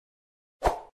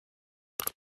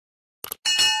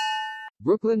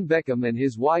Brooklyn Beckham and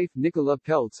his wife Nicola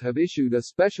Peltz have issued a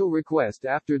special request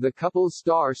after the couple's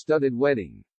star-studded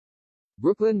wedding.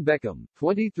 Brooklyn Beckham,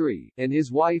 23, and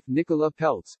his wife Nicola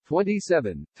Peltz,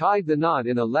 27, tied the knot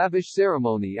in a lavish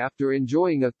ceremony after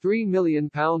enjoying a £3 million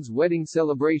wedding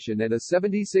celebration at a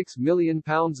 £76 million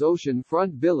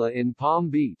ocean-front villa in Palm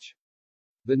Beach.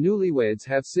 The newlyweds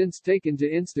have since taken to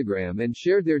Instagram and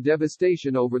shared their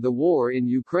devastation over the war in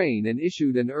Ukraine and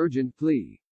issued an urgent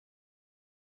plea.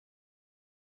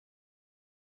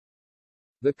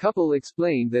 The couple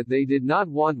explained that they did not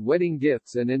want wedding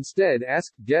gifts and instead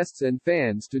asked guests and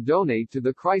fans to donate to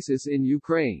the crisis in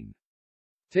Ukraine.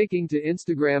 Taking to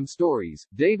Instagram stories,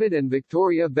 David and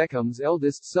Victoria Beckham's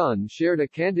eldest son shared a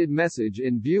candid message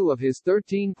in view of his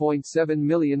 13.7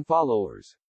 million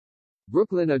followers.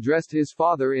 Brooklyn addressed his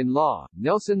father-in-law,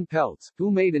 Nelson Peltz, who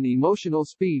made an emotional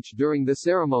speech during the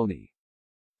ceremony.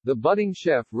 The budding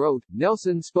chef wrote,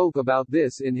 "Nelson spoke about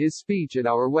this in his speech at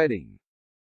our wedding.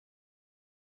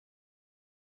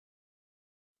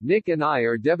 Nick and I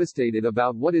are devastated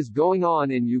about what is going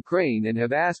on in Ukraine and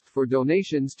have asked for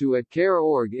donations to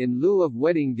 @care.org in lieu of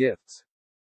wedding gifts.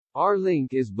 Our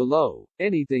link is below.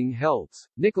 Anything helps."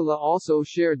 Nicola also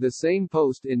shared the same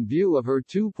post in view of her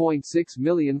 2.6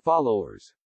 million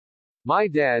followers. "My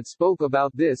dad spoke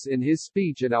about this in his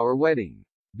speech at our wedding.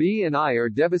 B and I are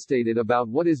devastated about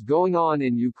what is going on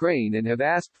in Ukraine and have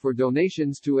asked for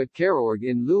donations to @care.org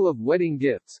in lieu of wedding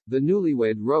gifts," the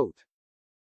newlywed wrote.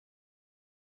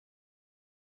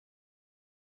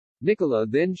 Nicola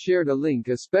then shared a link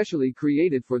especially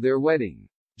created for their wedding.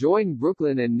 "Join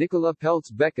Brooklyn and Nicola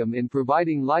Peltz Beckham in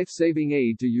providing life-saving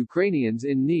aid to Ukrainians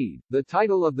in need," the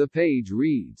title of the page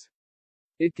reads.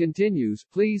 It continues,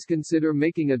 "Please consider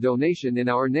making a donation in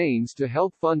our names to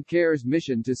help fund CARE's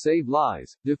mission to save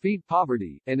lives, defeat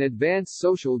poverty, and advance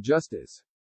social justice."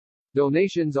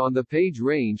 Donations on the page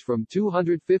range from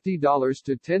 $250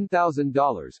 to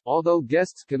 $10,000, although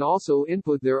guests can also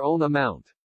input their own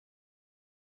amount.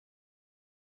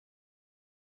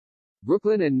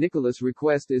 Brooklyn and Nicola's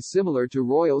request is similar to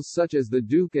royals such as the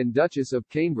Duke and Duchess of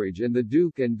Cambridge and the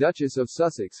Duke and Duchess of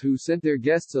Sussex, who sent their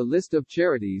guests a list of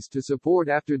charities to support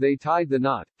after they tied the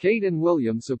knot. Kate and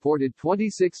William supported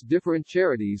 26 different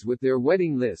charities with their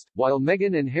wedding list, while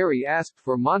Meghan and Harry asked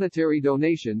for monetary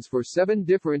donations for 7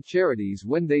 different charities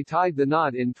when they tied the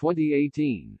knot in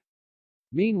 2018.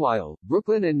 Meanwhile,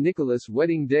 Brooklyn and Nicola's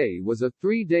wedding day was a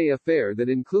 3-day affair that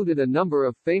included a number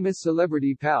of famous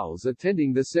celebrity pals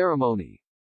attending the ceremony.